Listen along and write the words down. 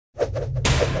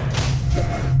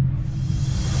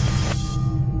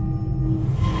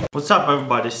What's up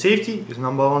everybody, safety is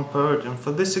 #1 priority, and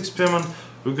for this experiment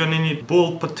we're gonna need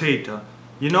boiled potato.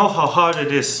 You know how hard it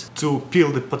is to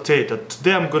peel the potato.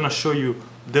 Today I'm gonna show you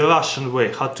the Russian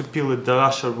way, how to peel it the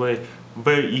Russian way,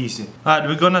 very easy. Alright,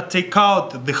 we're gonna take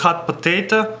out the hot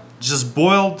potato, just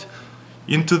boiled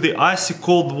into the icy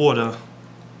cold water.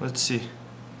 Let's see.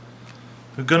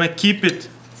 We're gonna keep it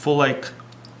for like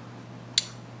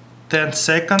 10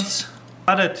 seconds.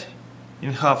 Cut it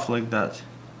in half like that.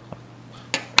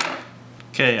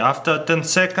 Okay, after 10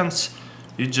 seconds,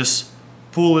 you just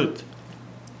pull it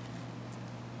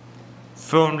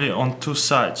firmly on two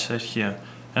sides right here.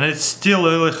 And it's still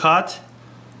really hot,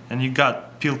 and you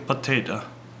got peeled potato.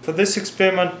 For this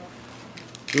experiment,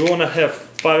 we want to have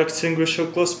fire extinguisher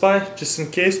close by, just in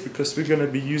case, because we're going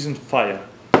to be using fire.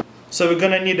 So we're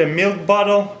going to need a milk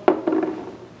bottle,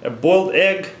 a boiled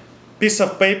egg, piece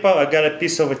of paper, I got a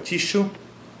piece of a tissue,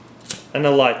 and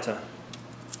a lighter.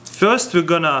 First we're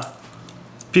going to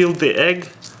peel the egg.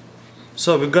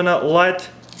 So we're gonna light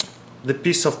the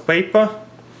piece of paper,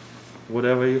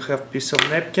 whatever you have, piece of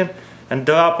napkin, and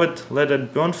drop it, let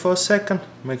it burn for a second,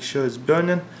 make sure it's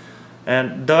burning,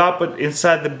 and drop it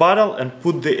inside the bottle and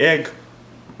put the egg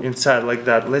inside like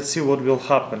that. Let's see what will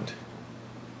happen.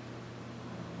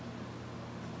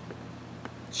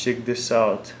 Check this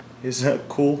out. Isn't that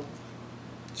cool?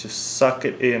 Just suck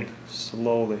it in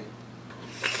slowly.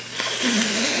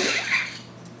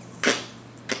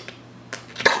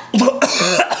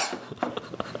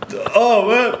 Oh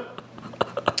man!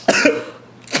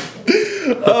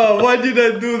 Oh, why did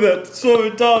I do that? So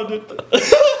retarded.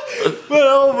 Man,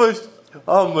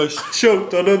 I almost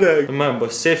choked on an egg. Remember,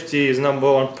 safety is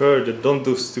 #1 priority. Don't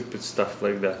do stupid stuff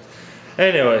like that.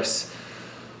 Anyways,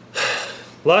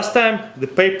 last time the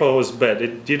paper was bad.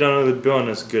 It didn't really burn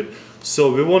as good.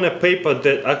 So we want a paper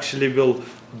that actually will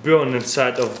burn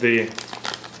inside of the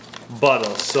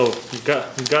bottle. So we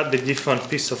got the different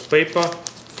piece of paper,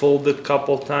 fold it a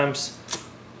couple times.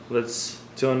 Let's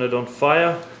turn it on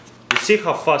fire. You see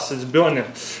how fast it's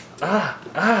burning?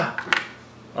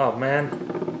 Oh man,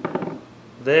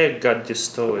 the egg got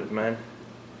destroyed, man.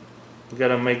 You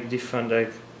gotta make different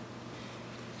egg.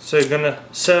 So you're gonna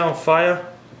set it on fire.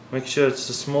 Make sure it's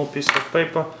a small piece of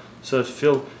paper, so it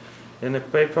fill in the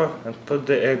paper, and put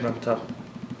the egg on top.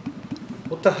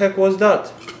 What the heck was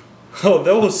that? Oh,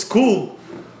 that was cool.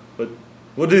 But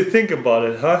what do you think about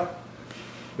it, huh?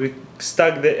 We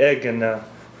stuck the egg in there.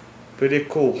 Pretty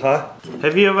cool, huh?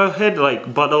 Have you ever had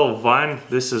like bottle of wine?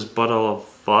 This is bottle of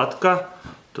vodka.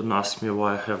 Don't ask me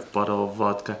why I have bottle of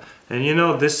vodka. And you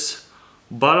know, this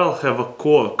bottle have a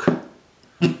cork.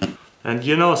 And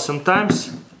you know, sometimes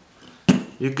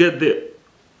you get the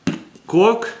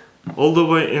cork all the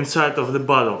way inside of the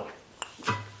bottle.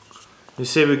 You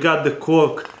see, we got the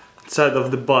cork inside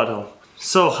of the bottle.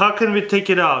 So how can we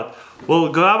take it out? Well,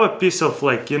 grab a piece of,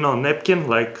 like, you know, napkin,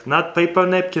 like not paper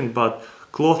napkin but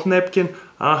cloth napkin.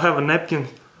 I don't have a napkin.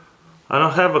 I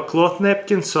don't have a cloth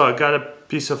napkin, so I got a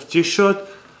piece of t-shirt.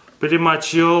 Pretty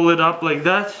much you roll it up like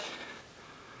that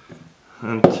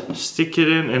and stick it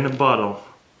in a bottle.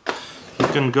 You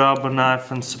can grab a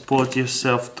knife and support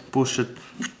yourself to push it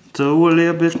through a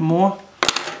little bit more,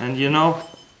 and you know,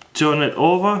 turn it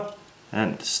over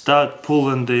and start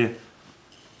pulling the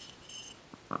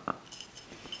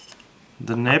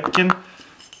napkin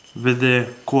with the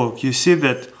cork. You see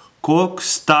that cork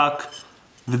stuck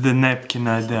with the napkin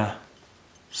right there.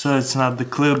 So it's not the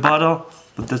clear bottle,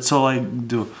 but that's all I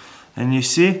do. And you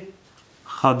see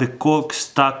how the cork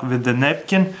stuck with the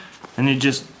napkin, and you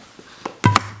just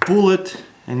pull it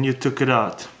and you took it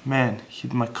out. Man,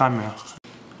 hit my camera.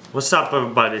 What's up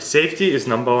everybody, safety is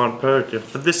 #1 priority.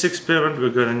 For this experiment we're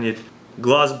gonna need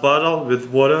glass bottle with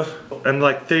water and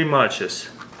like 3 matches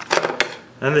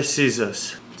and the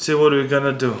scissors. See what we're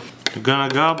gonna do. We're gonna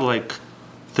grab like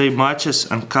 3 matches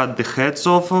and cut the heads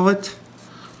off of it.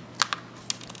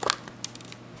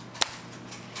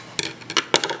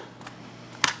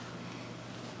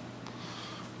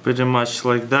 Pretty much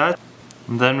like that.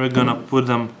 And then we're gonna put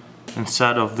them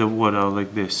inside of the water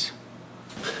like this.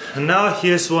 And now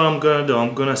here's what I'm gonna do.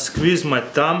 I'm gonna squeeze my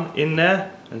thumb in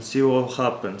there and see what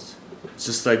happens.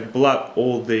 Just like block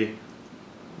all the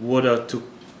water to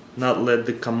not let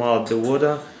it come out the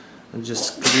water, and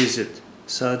just squeeze it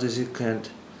as hard as you can.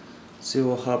 See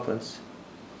what happens.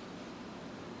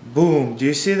 Boom! Do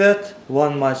you see that?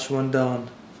 One match went down.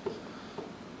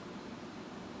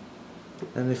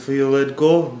 And if you let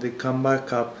go, they come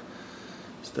back up.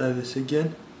 Let's try this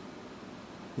again.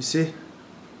 You see?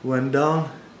 Went down.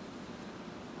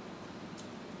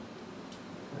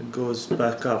 It goes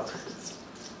back up.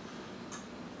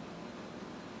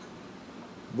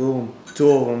 Boom,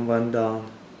 2 of them went down.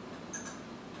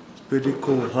 Pretty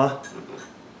cool, huh?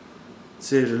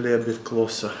 See it a little bit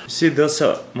closer. See, those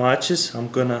are matches. I'm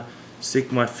gonna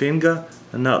stick my finger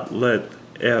and not let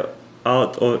air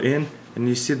out or in, and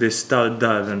you see they start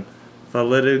diving. If I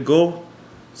let it go,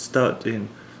 start in.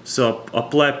 So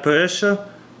apply pressure,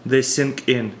 they sink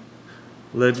in.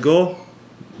 Let go,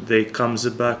 they comes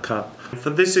back up.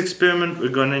 For this experiment, we're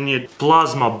gonna need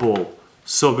plasma ball.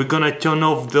 So we're gonna turn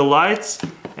off the lights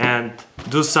and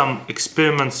do some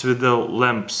experiments with the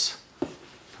lamps.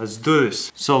 Let's do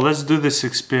this. So let's do this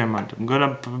experiment. I'm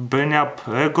gonna bring up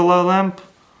regular lamp.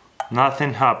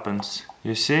 Nothing happens.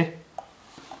 You see?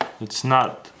 It's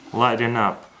not lighting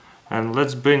up. And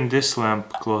let's bring this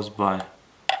lamp close by.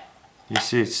 You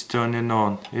see it's turning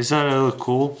on. Isn't that really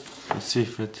cool? Let's see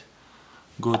if it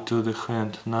go to the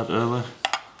hand. Not really.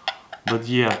 But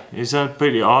yeah, isn't that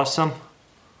pretty awesome?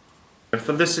 And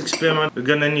for this experiment, we're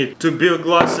gonna need 2 beer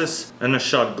glasses and a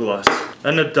shot glass.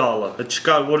 And $1. Let's check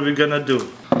out what we're gonna do.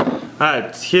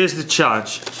 Alright, here's the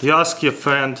challenge. You ask your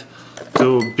friend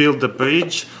to build a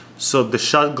bridge so the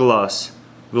shot glass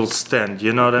will stand,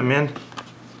 you know what I mean?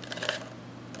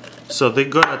 So they're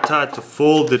gonna try to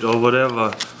fold it or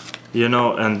whatever, you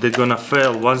know, and they're gonna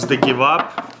fail. Once they give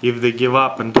up, if they give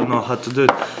up and don't know how to do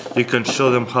it, you can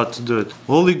show them how to do it.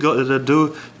 All you gotta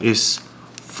do is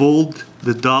fold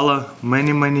the dollar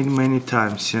many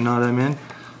times, you know what I mean?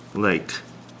 Like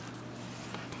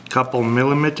couple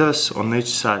millimeters on each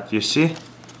side, you see?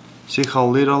 See how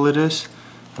little it is?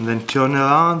 And then turn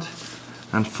around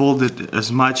and fold it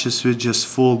as much as we just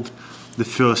fold the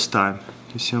first time.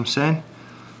 You see what I'm saying?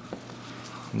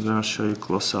 I'm gonna show you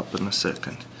close up in a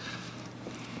second.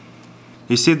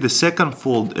 You see the second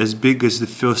fold as big as the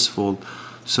first fold,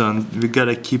 so we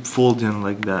gotta keep folding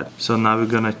like that. So now we're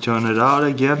gonna turn it out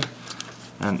again,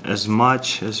 and as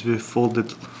much as we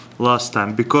folded last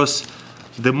time, because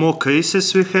the more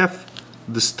creases we have,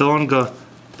 the stronger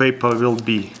paper will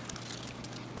be.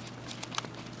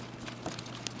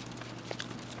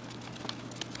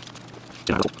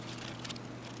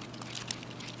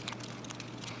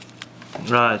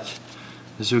 Right,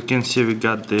 as you can see, we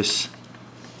got this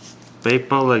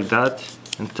paper like that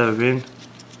intervene.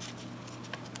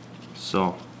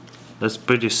 So that's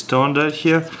pretty standard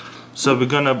here. So we're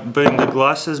gonna bring the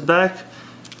glasses back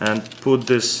and put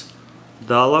this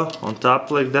dollar on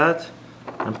top like that,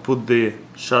 and put the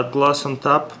shot glass on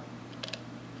top.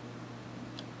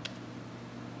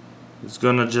 It's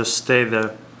gonna just stay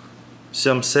there. See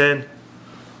what I'm saying?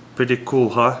 Pretty cool,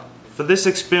 huh? For this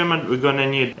experiment, we're gonna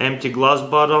need empty glass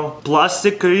bottle,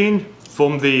 plastic ring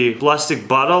from the plastic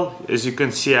bottle. As you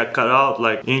can see, I cut out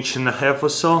like 1.5 inches or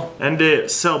so, and the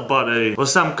cell battery or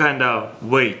some kind of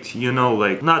weight, you know,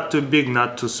 like not too big,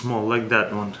 not too small, like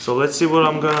that one. So let's see what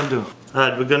I'm gonna do.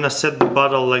 Alright, we're gonna set the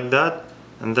bottle like that,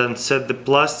 and then set the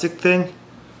plastic thing,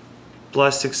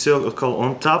 plastic circle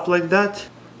on top like that,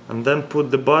 and then put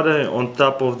the battery on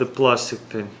top of the plastic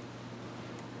thing.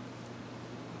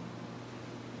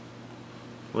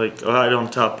 Like right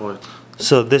on top of it.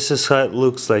 So this is how it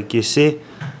looks like, you see?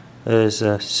 There's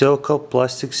a circle,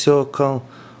 plastic circle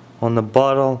on the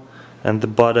bottle, and the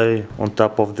battery on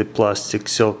top of the plastic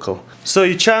circle. So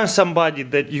you challenge somebody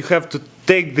that you have to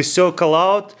take the circle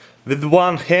out with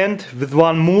one hand, with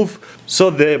one move, so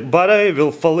the battery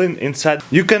will fall inside.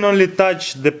 You can only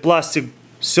touch the plastic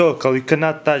circle, you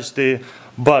cannot touch the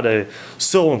battery.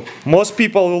 So most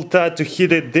people will try to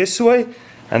hit it this way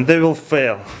and they will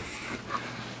fail.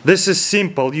 This is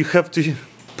simple. You have to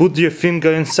put your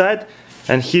finger inside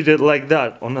and hit it like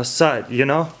that on the side, you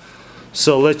know?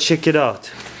 So let's check it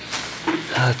out.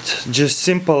 Just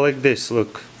simple like this,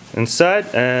 look. Inside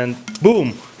and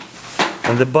boom!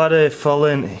 And the battery fell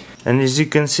in. And as you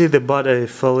can see, the battery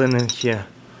fell in here.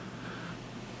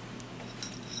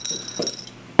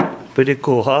 Pretty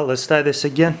cool, huh? Let's try this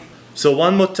again. So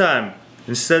one more time.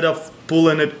 Instead of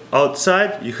pulling it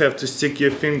outside, you have to stick your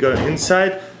finger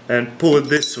inside and pull it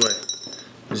this way.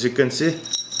 As you can see,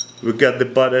 we got the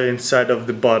battery inside of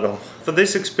the bottle. For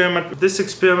this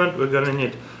experiment, we're gonna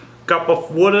need a cup of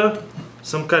water,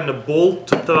 some kind of bowl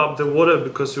to trap the water,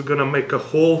 because we're gonna make a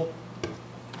hole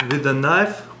with a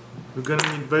knife. We're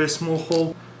gonna need very small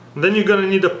hole. And then you're gonna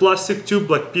need a plastic tube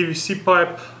like PVC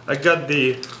pipe. I got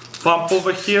the pump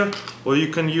over here, or you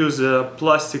can use a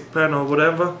plastic pen or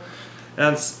whatever.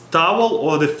 And towel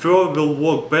or the fur will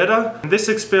work better. And this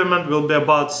experiment will be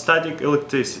about static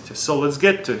electricity. So let's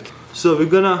get to it. So we're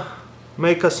gonna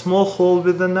make a small hole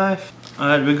with the knife.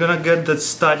 Alright, we're gonna get that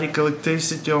static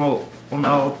electricity on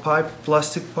our pipe,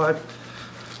 plastic pipe.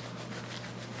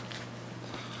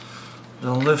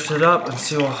 Then lift it up and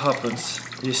see what happens.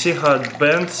 You see how it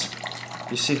bends?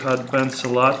 You see how it bends a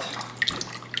lot?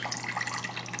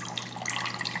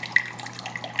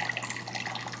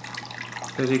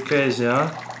 Pretty crazy, huh?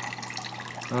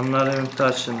 I'm not even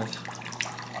touching it.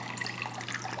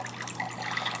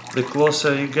 The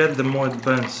closer you get, the more it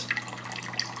bends.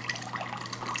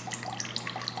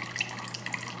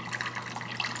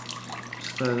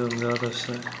 Slide on the other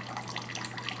side.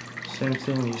 Same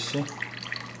thing, you see?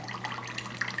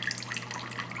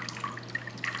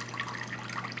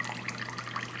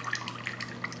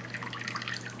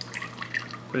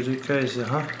 Pretty crazy,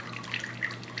 huh?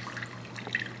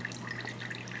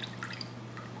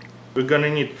 We're gonna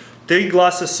need 3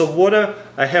 glasses of water.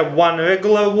 I have 1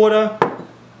 regular water,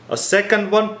 a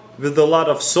second one with a lot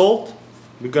of salt.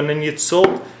 We're gonna need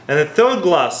salt. And a third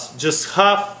glass, just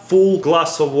half full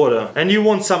glass of water. And you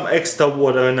want some extra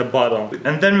water in the bottom.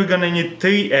 And then we're gonna need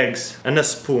 3 eggs and a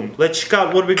spoon. Let's check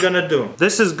out what we're gonna do.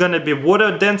 This is gonna be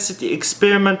water density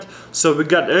experiment. So we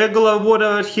got regular water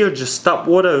right here, just tap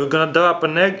water. We're gonna drop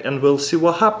an egg and we'll see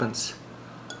what happens.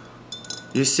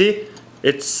 You see,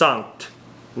 it's sunk.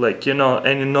 Like, you know,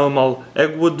 any normal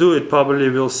egg would do, it probably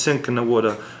will sink in the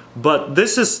water. But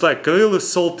this is like really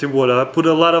salty water. I put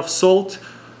a lot of salt.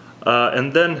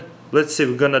 And then, let's see,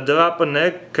 we're gonna drop an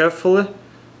egg carefully.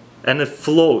 And it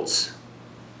floats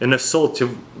in a salty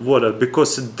water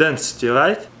because it's density,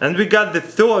 right? And we got the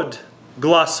third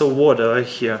glass of water right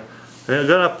here. We're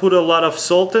gonna put a lot of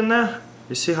salt in there.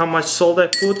 You see how much salt I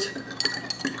put?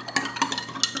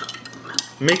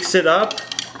 Mix it up.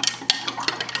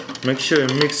 Make sure you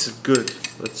mix it good.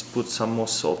 Let's put some more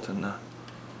salt in there.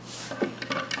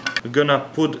 We're gonna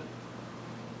put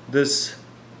this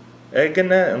egg in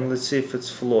there and let's see if it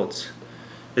floats.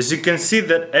 As you can see,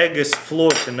 that egg is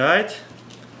floating, right?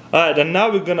 Alright, and now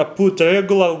we're gonna put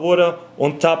regular water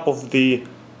on top of the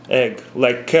egg,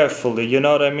 like carefully, you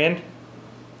know what I mean?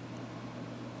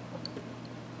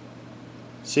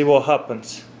 See what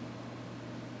happens.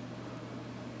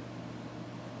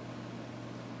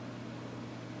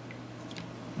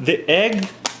 The egg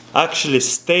actually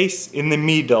stays in the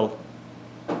middle.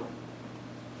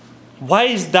 Why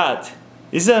is that?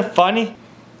 Isn't it funny?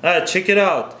 Alright, check it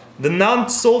out. The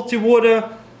non-salty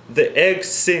water, the egg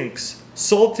sinks.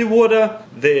 Salty water,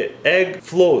 the egg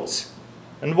floats.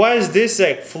 And why is this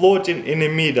egg floating in the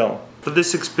middle? For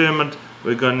this experiment,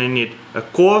 we're gonna need a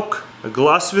cork, a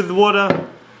glass with water,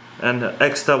 and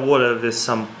extra water with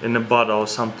some in a bottle or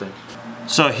something.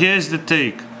 So here's the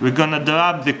trick. We're gonna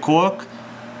drop the cork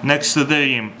next to the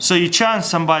rim. So you challenge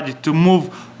somebody to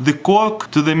move the cork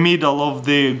to the middle of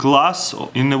the glass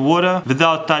in the water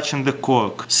without touching the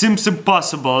cork. Seems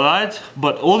impossible, right?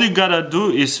 But all you gotta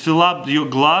do is fill up your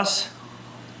glass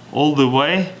all the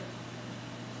way.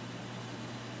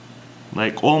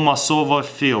 Like almost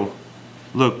overfill.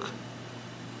 Look.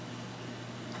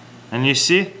 And you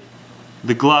see?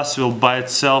 The glass will by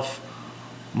itself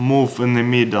move in the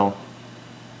middle.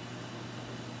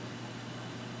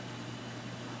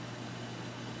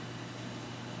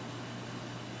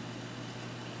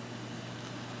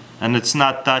 And it's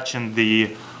not touching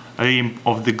the rim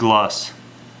of the glass.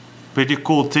 Pretty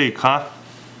cool trick, huh?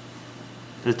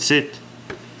 That's it.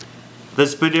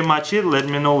 That's pretty much it. Let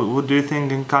me know what do you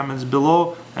think in comments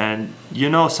below. And you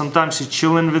know, sometimes you're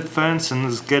chilling with friends and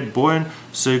it's get boring,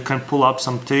 so you can pull up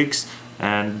some tricks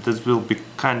and this will be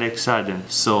kinda exciting.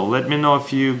 So let me know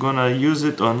if you're gonna use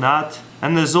it or not.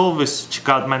 And as always, check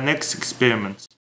out my next experiments.